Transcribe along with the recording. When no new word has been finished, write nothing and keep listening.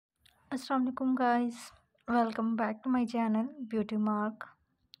Assalamualaikum guys, welcome back to my channel Beauty Mark.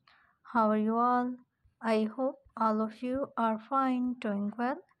 How are you all? I hope all of you are fine, doing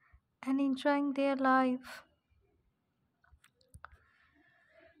well and enjoying their life.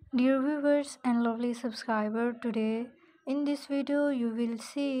 Dear viewers and lovely subscriber, today in this video you will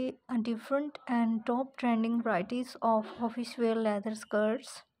see a different and top trending varieties of office wear leather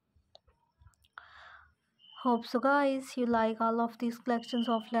skirts. Hope so guys you like all of these collections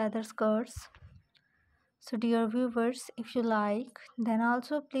of leather skirts. So dear viewers, if you like, then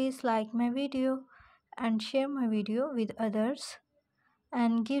also please like my video and share my video with others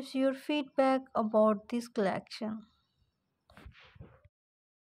and gives your feedback about this collection.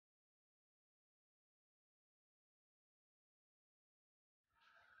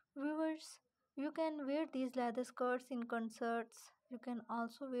 Viewers, you can wear these leather skirts in concerts, you can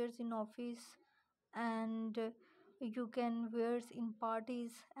also wear in office, and you can wear in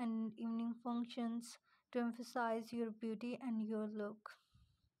parties and evening functions to emphasize your beauty and your look.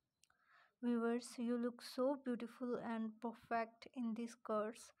 Viewers, you look so beautiful and perfect in these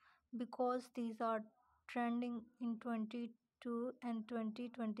skirts because these are trending in 22 and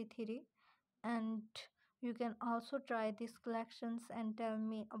 2023, and you can also try these collections and tell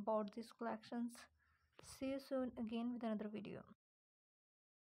me about these collections. See you soon again with another video.